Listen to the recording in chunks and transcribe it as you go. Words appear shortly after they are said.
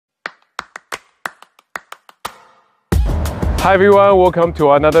Hi everyone, welcome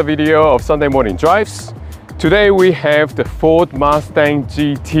to another video of Sunday Morning Drives. Today we have the Ford Mustang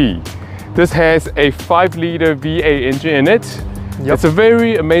GT. This has a 5-liter V8 engine in it. Yep. It's a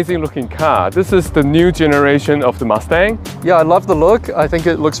very amazing looking car. This is the new generation of the Mustang. Yeah, I love the look. I think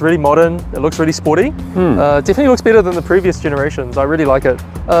it looks really modern. It looks really sporty. Definitely looks better than the previous generations. I really like it.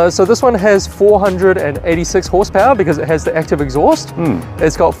 So this one has 486 horsepower because it has the active exhaust.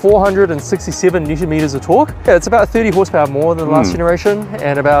 It's got 467 Newton meters of torque. Yeah, it's about 30 horsepower more than the last generation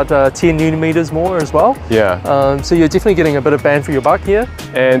and about 10 Newton meters more as well. Yeah. So you're definitely getting a bit of bang for your buck here.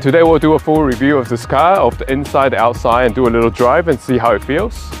 And today we'll do a full review of this car, of the inside, the outside, and do a little drive and see how it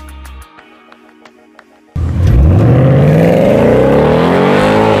feels.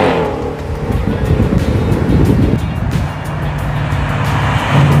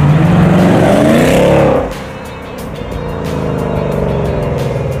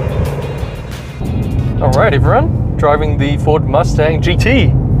 Alright everyone, driving the Ford Mustang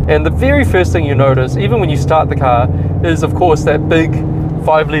GT. And the very first thing you notice, even when you start the car, is of course that big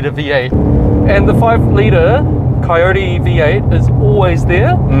 5-liter V8. And the 5-liter Coyote V8 is always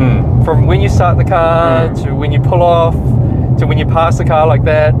there. From when you start the car to when you pull off to when you pass the car like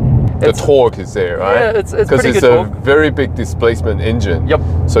that. The torque is there, right? Yeah, it's pretty good. Because it's a very big displacement engine. Yep.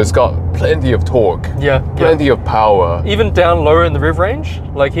 So it's got plenty of torque. Yeah. Plenty of power. Even down lower in the rev range,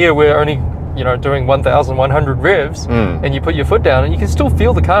 like here we're only doing 1,100 revs, and you put your foot down and you can still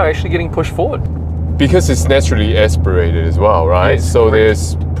feel the car actually getting pushed forward. Because it's naturally aspirated as well, right? Yes, so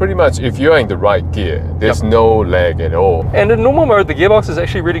there's pretty much, if you're in the right gear, there's no lag at all. And in normal mode, the gearbox is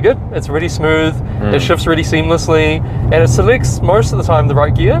actually really good. It's really smooth, it shifts really seamlessly, and it selects most of the time the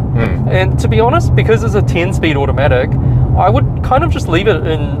right gear. And to be honest, because it's a 10-speed automatic, I would kind of just leave it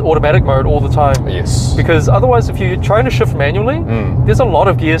in automatic mode all the time. Yes. Because otherwise, if you're trying to shift manually, there's a lot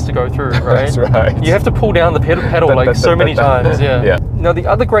of gears to go through, right? That's right. You have to pull down the pedal like so many times, yeah. Now, the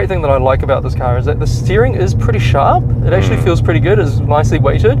other great thing that I like about this car is that the steering is pretty sharp. It actually feels pretty good. It's nicely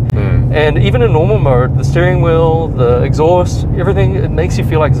weighted. And even in normal mode, the steering wheel, the exhaust, everything, it makes you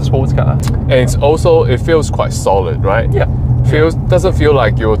feel like it's a sports car. And it's also, it feels quite solid, right? Yeah. Doesn't feel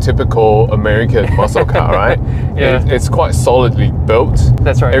like your typical American muscle car, right? Yeah. It's quite solidly built.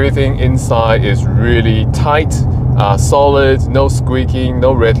 That's right. Everything inside is really tight, solid, no squeaking,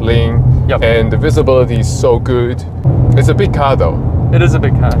 no rattling. Yep. And the visibility is so good. It's a big car though. It is a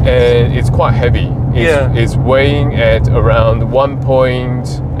big car. And it's quite heavy. It's weighing at around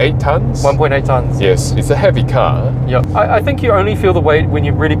 1.8 tons. 1.8 tons. Yes, it's a heavy car. Yep. I think you only feel the weight when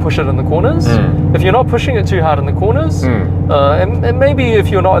you really push it in the corners. If you're not pushing it too hard in the corners, and maybe if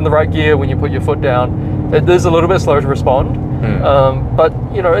you're not in the right gear when you put your foot down, it is a little bit slow to respond. But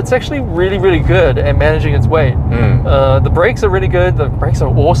it's actually really, really good at managing its weight. The brakes are really good. The brakes are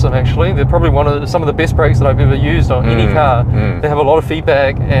awesome, actually. They're probably some of the best brakes that I've ever used on any car. They have a lot of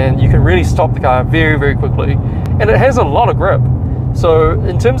feedback, and you can really stop the car very, very quickly. And it has a lot of grip. So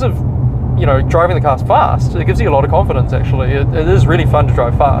in terms of driving the car fast, it gives you a lot of confidence, actually. It is really fun to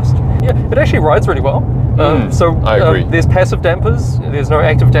drive fast. Yeah, it actually rides really well. So I agree. There's passive dampers, there's no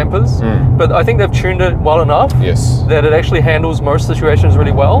active dampers, but I think they've tuned it well enough that it actually handles most situations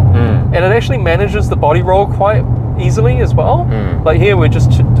really well. And it actually manages the body roll quite easily as well. Like here we're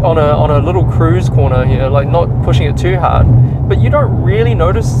just on a little cruise corner here, like not pushing it too hard, but you don't really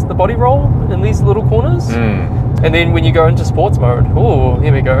notice the body roll in these little corners. And then when you go into sports mode, oh,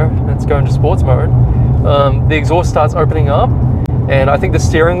 here we go, let's go into sports mode. The exhaust starts opening up, and I think the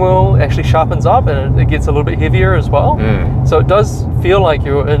steering wheel actually sharpens up and it gets a little bit heavier as well. So it does feel like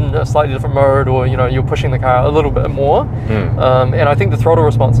you're in a slightly different mode, or you're pushing the car a little bit more. And I think the throttle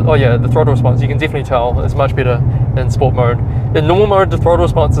response, the throttle response, you can definitely tell is much better in sport mode. In normal mode, the throttle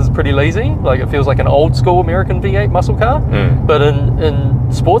response is pretty lazy, like it feels like an old school American V8 muscle car. But in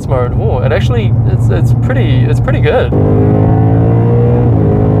sports mode, it actually it's pretty good.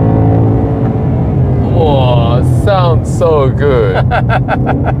 Oh, sounds so good.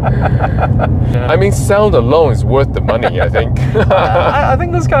 I mean, sound alone is worth the money, I think. I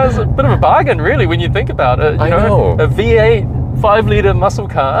think this car is a bit of a bargain, really, when you think about it. I know. A V8 5-liter muscle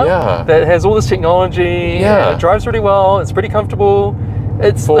car that has all this technology. It drives really well. It's pretty comfortable. For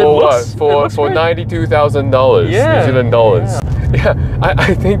 $92,000 New Zealand dollars. Yeah,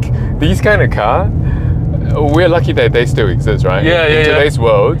 I think these kind of car, we're lucky that they still exist, right? In today's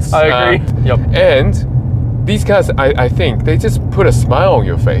world. I agree. And these cars, I think, they just put a smile on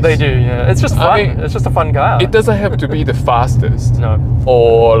your face. They do, yeah. It's just fun. I mean, it's just a fun car. It doesn't have to be the fastest. No.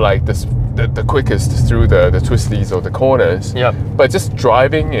 Or like the quickest through the twisties or the corners. Yeah. But just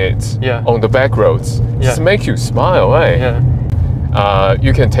driving it on the back roads just makes you smile, right? Yeah.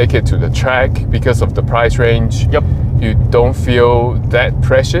 You can take it to the track because of the price range. Yep. you don't feel that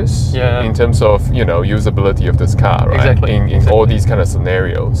precious in terms of, you know, usability of this car, right? Exactly. In all these kind of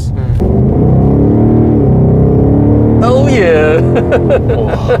scenarios. Oh yeah! Oh,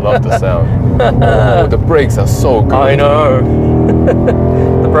 I love the sound. Oh, the brakes are so good. I know.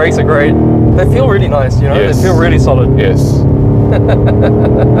 The brakes are great. They feel really nice, you know? Yes. They feel really solid. Yes.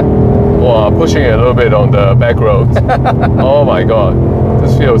 Wow, pushing it a little bit on the back roads. Oh my god,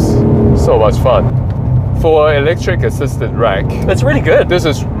 this feels so much fun. For electric assisted rack, It's really good. this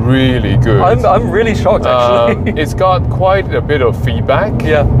is really good. I'm really shocked actually. It's got quite a bit of feedback.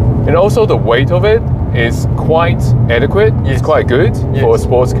 Yeah. And also the weight of it is quite adequate. Yes. It's quite good for a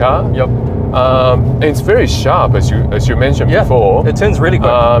sports car. Yep. And it's very sharp, as you mentioned before. It turns really quick.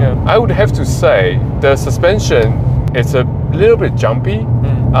 I would have to say the suspension is a little bit jumpy.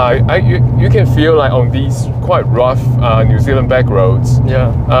 You can feel like on these quite rough New Zealand back roads,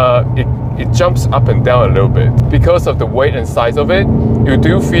 it jumps up and down a little bit. Because of the weight and size of it, you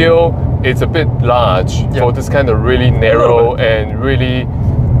do feel it's a bit large for this kind of really narrow and really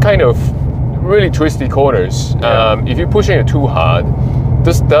kind of really twisty corners. If you're pushing it too hard,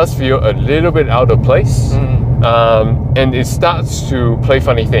 this does feel a little bit out of place. And it starts to play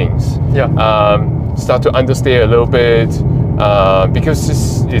funny things. Start to understeer a little bit because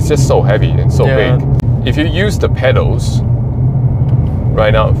it's just so heavy and so big. If you use the pedals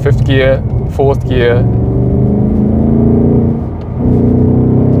right now, 5th gear, 4th gear,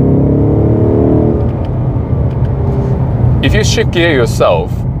 if you shift gear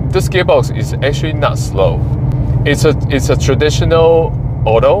yourself, this gearbox is actually not slow. It's a traditional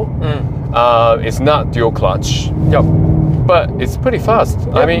auto. It's not dual clutch. But it's pretty fast.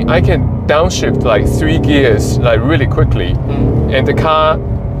 I mean, I can downshift like 3 gears like really quickly, and the car,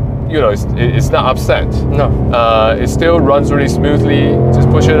 you know, it's not upset. No. It still runs really smoothly. Just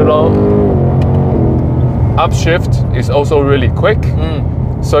push it along. Upshift is also really quick.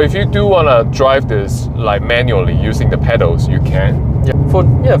 So if you do want to drive this like manually using the pedals, you can. For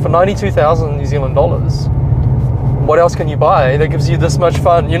 92,000 New Zealand dollars, what else can you buy that gives you this much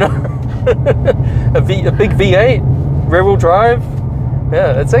fun, you know? a big V8, rear-wheel drive.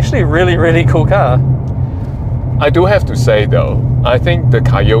 Yeah, it's actually a really, really cool car. I do have to say though, I think the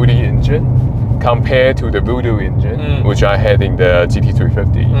Coyote engine compared to the Voodoo engine, which I had in the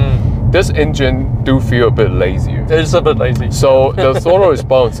GT350, this engine do feel a bit lazier. It's a bit lazy. So the throttle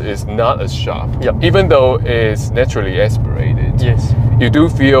response is not as sharp. Even though it's naturally aspirated, you do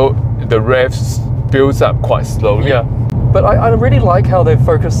feel the revs builds up quite slowly. But I really like how they've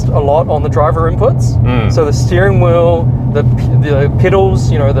focused a lot on the driver inputs. So the steering wheel, the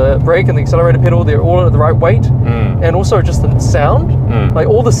pedals, you know, the brake and the accelerator pedal, they're all at the right weight. And also just the sound, like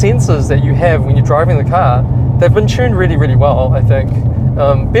all the sensors that you have when you're driving the car, they've been tuned really, really well, I think.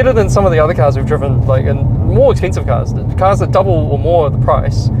 Better than some of the other cars we've driven, like in more expensive cars, the cars that double or more the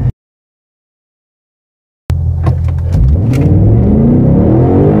price.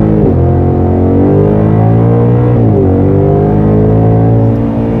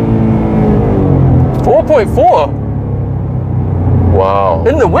 Wow.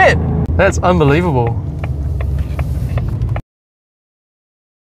 In the wet. That's unbelievable.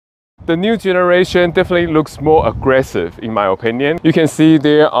 The new generation definitely looks more aggressive in my opinion. You can see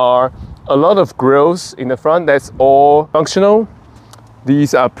there are a lot of grills in the front that's all functional.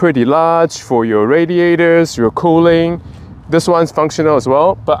 These are pretty large for your radiators, your cooling. This one's functional as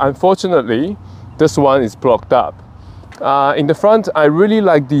well, but unfortunately, this one is blocked up. In the front, I really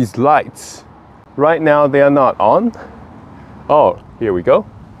like these lights. Right now, they are not on. Oh, here we go.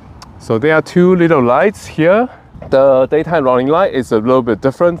 So there are 2 little lights here. The daytime running light is a little bit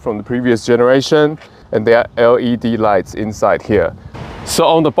different from the previous generation, and there are LED lights inside here. So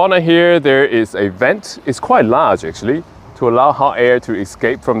on the bonnet here, there is a vent. It's quite large actually, to allow hot air to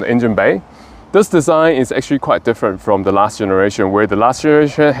escape from the engine bay. This design is actually quite different from the last generation, where the last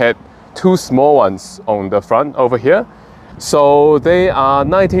generation had 2 small ones on the front over here. So they are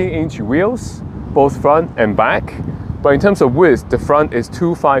 19-inch wheels, both front and back. But in terms of width, the front is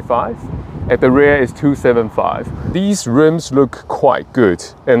 255, at the rear is 275. These rims look quite good,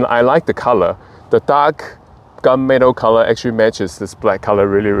 and I like the color. The dark gunmetal color actually matches this black color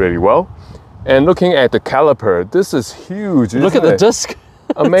really, really well. And looking at the caliper, this is huge. Look at the disc.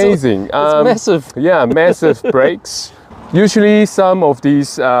 Amazing. It's massive. Yeah, massive brakes. Usually some of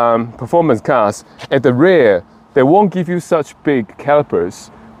these performance cars, at the rear, they won't give you such big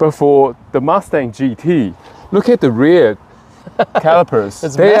calipers. But for the Mustang GT, look at the rear calipers.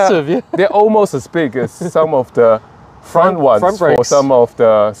 It's massive, They're almost as big as some of the front ones for some of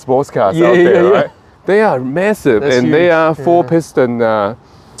the sports cars out there, right? They are massive. That's huge. They are 4-piston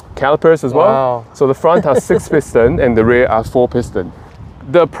calipers as well. Wow. So the front are 6 piston and the rear are 4 piston.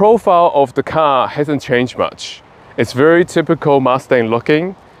 The profile of the car hasn't changed much. It's very typical Mustang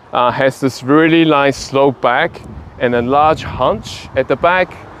looking. Has this really nice slope back and a large hunch at the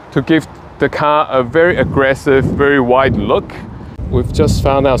back to give the car a very aggressive, very wide look. We've just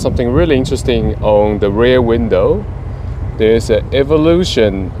found out something really interesting on the rear window. There's an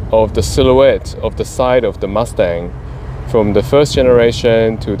evolution of the silhouette of the side of the Mustang from the first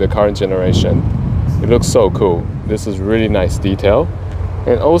generation to the current generation. It looks so cool. This is really nice detail.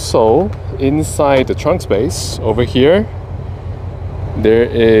 And also inside the trunk space over here, there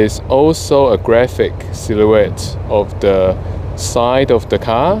is also a graphic silhouette of the side of the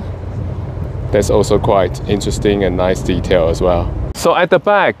car. That's also quite interesting and nice detail as well. So at the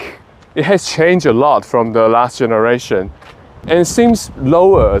back, it has changed a lot from the last generation. And it seems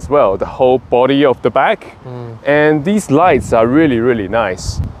lower as well, the whole body of the back. And these lights are really, really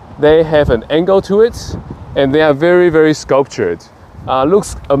nice. They have an angle to it and they are very, very sculptured.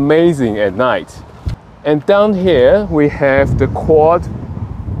 Looks amazing at night. And down here we have the quad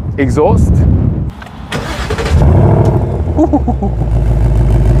exhaust.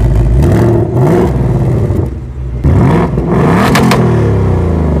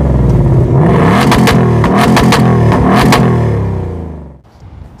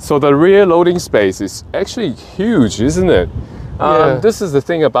 So the rear loading space is actually huge, isn't it? Yeah. This is the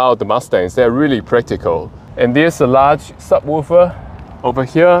thing about the Mustangs, they're really practical. And there's a large subwoofer over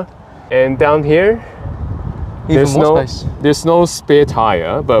here, and down here there's no spare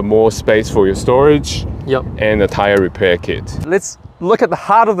tire, but more space for your storage. Yep. And a tire repair kit. Let's look at the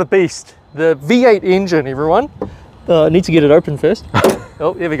heart of the beast, the V8 engine, everyone. I need to get it open first.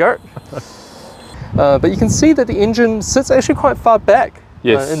 Oh, here we go. But you can see that the engine sits actually quite far back.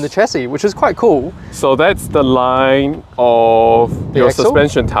 Yes. In the chassis, which is quite cool. So that's the line of your axle?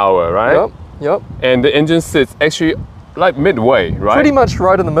 suspension tower, right? Yep, yep. And the engine sits actually like midway, right? Pretty much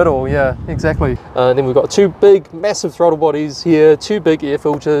right in the middle, yeah, exactly. Then we've got two big, massive throttle bodies here, two big air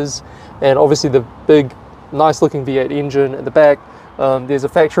filters, and obviously the big, nice looking V8 engine at the back. There's a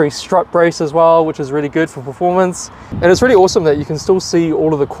factory strut brace as well, which is really good for performance. And it's really awesome that you can still see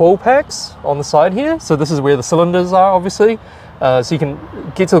all of the coil packs on the side here. So this is where the cylinders are, obviously. So you can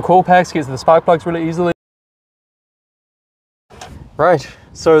get to the coil packs, get to the spark plugs really easily. Right,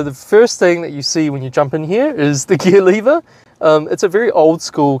 so the first thing that you see when you jump in here is the gear lever. It's a very old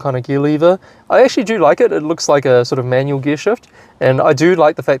school kind of gear lever. I actually do like it. It looks like a sort of manual gear shift. And I do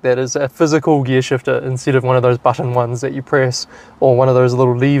like the fact that it's a physical gear shifter instead of one of those button ones that you press or one of those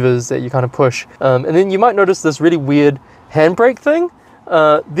little levers that you kind of push. And then you might notice this really weird handbrake thing.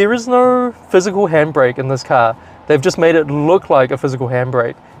 There is no physical handbrake in this car. They've just made it look like a physical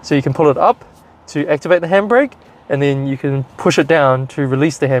handbrake. So you can pull it up to activate the handbrake, and then you can push it down to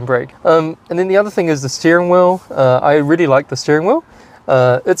release the handbrake. And then the other thing is the steering wheel. I really like the steering wheel.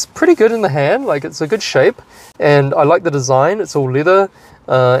 It's pretty good in the hand, like it's a good shape, and I like the design. It's all leather,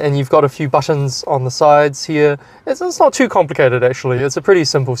 and you've got a few buttons on the sides here. It's not too complicated actually. It's a pretty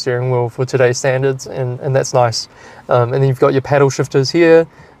simple steering wheel for today's standards, and that's nice. And then you've got your paddle shifters here.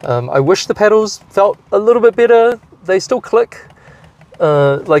 I wish the pedals felt a little bit better. They still click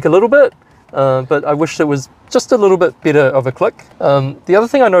like a little bit, but I wish it was just a little bit better of a click. The other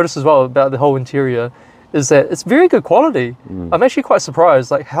thing I noticed as well about the whole interior is that it's very good quality. I'm actually quite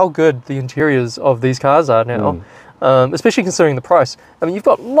surprised like how good the interiors of these cars are now, especially considering the price. I mean, you've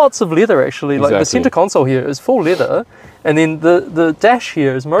got lots of leather actually. Like the center console here is full leather, and then the dash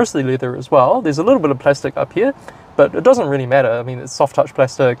here is mostly leather as well. There's a little bit of plastic up here, but it doesn't really matter. I mean, it's soft touch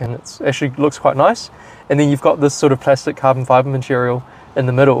plastic and it actually looks quite nice. And then you've got this sort of plastic carbon fiber material in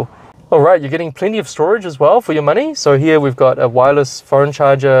the middle. All right, you're getting plenty of storage as well for your money. So here we've got a wireless phone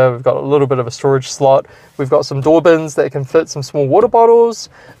charger, we've got a little bit of a storage slot, we've got some door bins that can fit some small water bottles,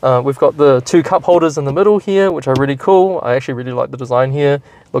 we've got the two cup holders in the middle here, which are really cool. I actually really like the design here,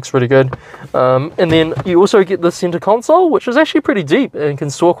 it looks really good. And then you also get the center console, which is actually pretty deep and can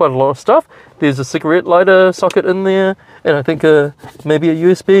store quite a lot of stuff. There's a cigarette lighter socket in there, and I think maybe a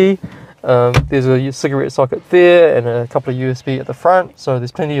USB. There's a cigarette socket there and a couple of USB at the front, so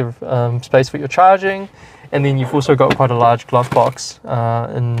there's plenty of space for your charging. And then you've also got quite a large glove box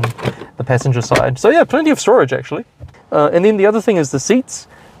in the passenger side. So yeah, plenty of storage actually. And then the other thing is the seats.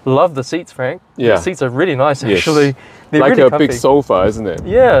 Love the seats, Frank. Yeah. The seats are really nice actually. Yes. They're like really a comfy. big sofa, isn't it?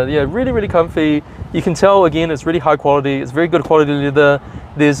 Yeah, really, really comfy. You can tell again it's really high quality. It's very good quality leather.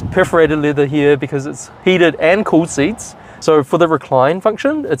 There's perforated leather here because it's heated and cooled seats. So for the recline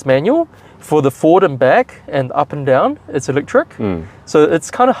function, it's manual. For the forward and back and up and down, it's electric. So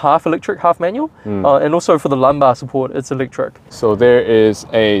it's kind of half electric, half manual. And also for the lumbar support, it's electric. So there is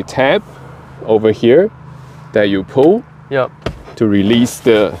a tab over here that you pull to release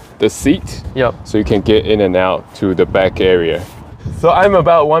the seat. So you can get in and out to the back area. So I'm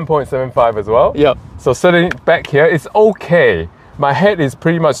about 1.75 as well. So sitting back here, it's okay. My head is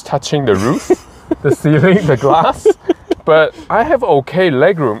pretty much touching the roof, the ceiling, the glass. But I have okay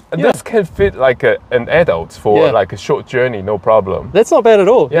legroom. And this can fit like an adult for like a short journey, no problem. That's not bad at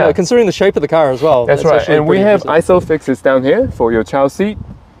all. Yeah, considering the shape of the car as well. That's right. And we have ISOFIXes down here for your child seat,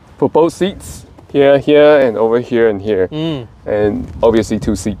 for both seats. Here, and over here and here. And obviously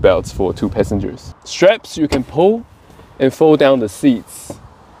 2 seat belts for 2 passengers. Straps you can pull and fold down the seats.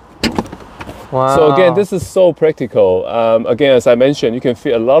 Wow. So again, this is so practical. Again, as I mentioned, you can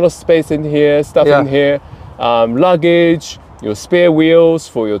fit a lot of space in here, stuff in here. Luggage, your spare wheels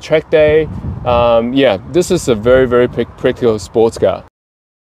for your track day. Yeah, this is a very, very practical sports car.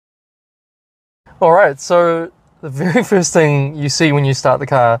 All right, so the very first thing you see when you start the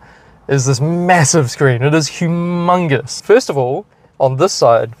car is this massive screen. It is humongous. First of all, on this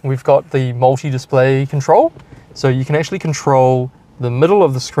side, we've got the multi-display control. So you can actually control the middle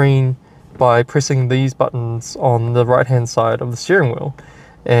of the screen by pressing these buttons on the right-hand side of the steering wheel.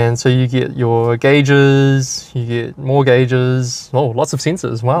 And so you get your gauges, you get more gauges, lots of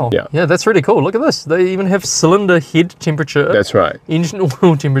sensors. Wow. Yeah, that's really cool. Look at this. They even have cylinder head temperature. That's right. Engine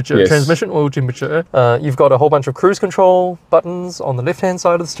oil temperature, transmission oil temperature. You've got a whole bunch of cruise control buttons on the left-hand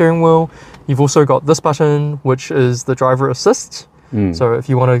side of the steering wheel. You've also got this button, which is the driver assist. So if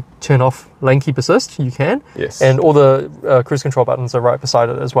you want to turn off lane keep assist, you can. And all the cruise control buttons are right beside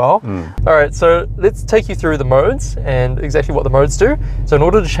it as well. All right, so let's take you through the modes and exactly what the modes do. So in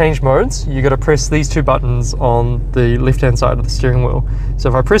order to change modes, you got to press these 2 buttons on the left-hand side of the steering wheel. So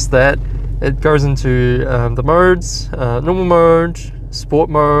if I press that, it goes into the modes, normal mode, sport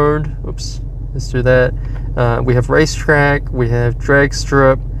mode. Oops, let's do that. We have racetrack, we have drag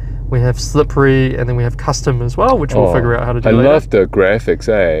strip, we have slippery, and then we have custom as well, which we'll figure out how to do later. I love the graphics,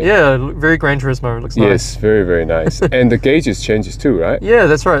 eh? Yeah, very Gran Turismo, looks nice. Yes, very, very nice. And the gauges changes too, right? Yeah,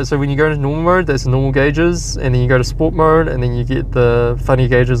 that's right. So when you go to normal mode, there's the normal gauges, and then you go to sport mode, and then you get the funny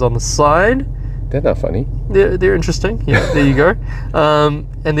gauges on the side. They're not funny. They're interesting. Yeah, there you go.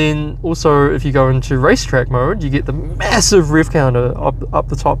 And then also, if you go into racetrack mode, you get the massive rev counter up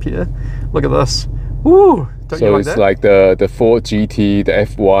the top here. Look at this. Woo! So it's like the Ford GT, the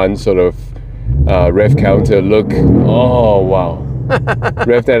F1 sort of rev counter look. Oh, wow.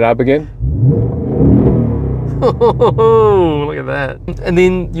 Rev that up again. Look at that. And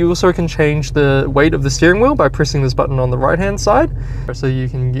then you also can change the weight of the steering wheel by pressing this button on the right hand side. So you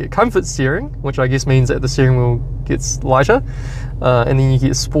can get comfort steering, which I guess means that the steering wheel gets lighter. And then you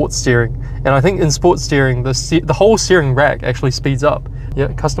get sports steering. And I think in sports steering, the whole steering rack actually speeds up.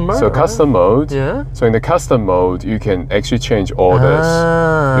 Yeah, custom mode. So custom mode. Yeah. So in the custom mode, you can actually change all this.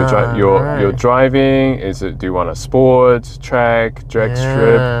 Your driving, do you want a sport, track, drag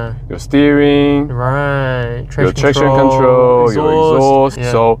strip, your steering, your traction control, your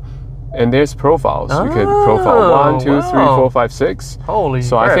exhaust. So, and there's profiles. You can profile 1, 2, 3, 4, 5, 6. Holy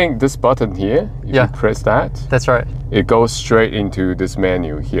So crap. I think this button here, if you press that, that's right. It goes straight into this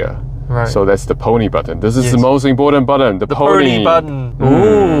menu here. Right. So that's the pony button. This is the most important button, the pony button.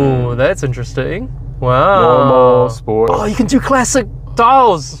 Ooh, that's interesting. Wow. Normal, sport. Oh, you can do classic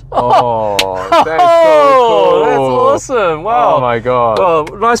dials. Oh, that's so cool. That's awesome. Wow. Oh my god. Well,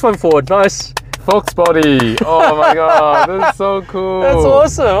 nice one, Ford. Nice. Fox body. Oh my god, this is so cool. That's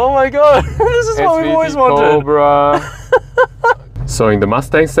awesome. Oh my god. This is what we've always wanted. Cobra. So in the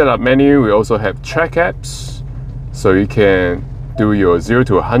Mustang setup menu, we also have track apps. So you can do your 0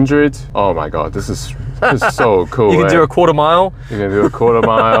 to 100. Oh my god, this is so cool. You can do a quarter mile. You can do a quarter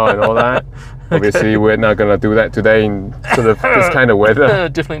mile and all that. Obviously, we're not gonna do that today in sort of this kind of weather.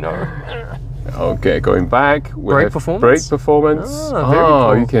 Definitely no. Okay, going back. Brake performance. Brake performance. Very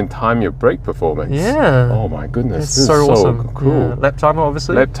cool. You can time your brake performance. Yeah. Oh my goodness, It's this so is awesome. so cool. Yeah. Lap timer,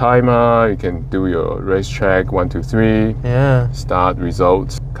 obviously. Lap timer. You can do your racetrack 1, 2, 3. Yeah. Start,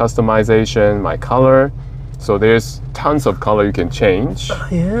 results, customization, my color. So there's tons of color you can change.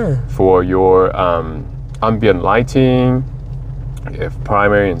 Yeah. For your ambient lighting, you have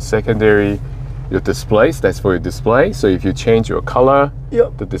primary and secondary. Your displays, that's for your display. So if you change your color,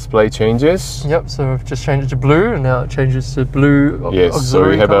 the display changes. Yep, so I've just changed it to blue and now it changes to blue. Yes, so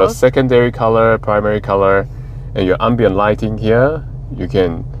you have a secondary color, primary color, and your ambient lighting here,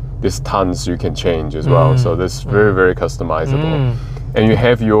 there's tons you can change as well. So this is very, very customizable. And you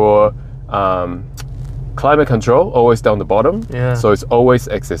have your climate control, always down the bottom. Yeah. So it's always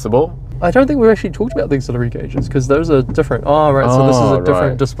accessible. I don't think we've actually talked about the auxiliary gauges because those are different. Oh, right. So this is a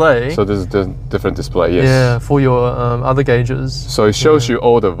different display. So this is the different display, yes. Yeah, for your other gauges. So it shows you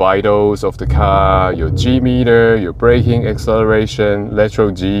all the vitals of the car, your G meter, your braking, acceleration, lateral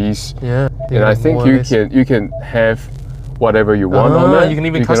G's. Yeah. And I think you can have whatever you want on it. You can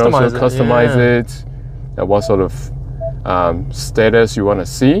even customize it. You can also customize it. What sort of status you want to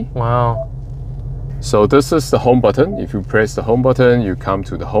see. Wow. So this is the home button. If you press the home button, you come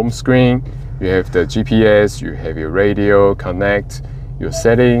to the home screen. You have the GPS, you have your radio, connect, your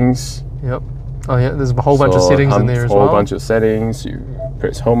settings. Yep. Oh yeah, there's a whole bunch of settings in there as well. A whole bunch of settings. You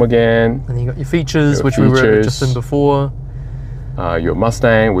press home again. And you got your features, which we were just in before. Your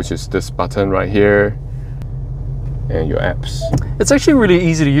Mustang, which is this button right here. And your apps. It's actually really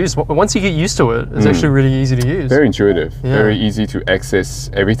easy to use. Once you get used to it, it's actually really easy to use. Very intuitive. Yeah. Very easy to access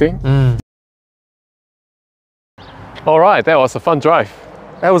everything. All right, that was a fun drive.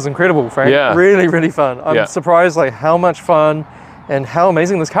 That was incredible, Frank. Yeah. Really, really fun. I'm surprised like how much fun and how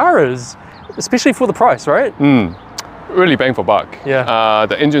amazing this car is, especially for the price, right? Really bang for buck. Yeah.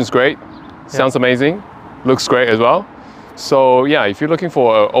 The engine's great. Sounds amazing. Looks great as well. So yeah, if you're looking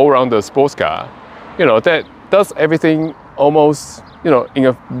for an all-rounder sports car, you know, that does everything almost, you know, in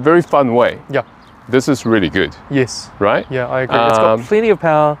a very fun way. Yeah. This is really good. Yes. Right? Yeah, I agree. It's got plenty of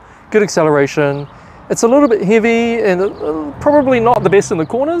power, good acceleration. It's a little bit heavy and probably not the best in the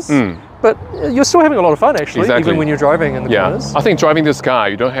corners, but you're still having a lot of fun actually, even when you're driving in the corners. I think driving this car,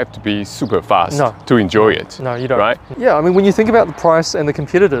 you don't have to be super fast to enjoy it. No, you don't. Right? Yeah, I mean, when you think about the price and the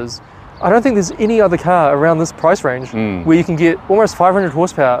competitors, I don't think there's any other car around this price range where you can get almost 500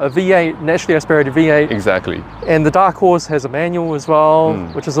 horsepower, a V8, naturally aspirated V8. Exactly. And the Dark Horse has a manual as well,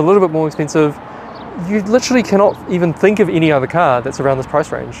 which is a little bit more expensive. You literally cannot even think of any other car that's around this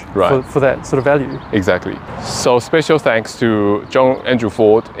price range for that sort of value. Exactly. So special thanks to John Andrew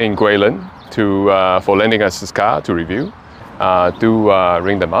Ford in Guilin for lending us this car to review. Do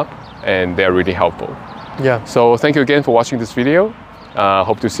ring them up, and they're really helpful. Yeah. So thank you again for watching this video.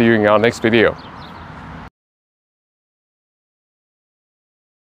 Hope to see you in our next video.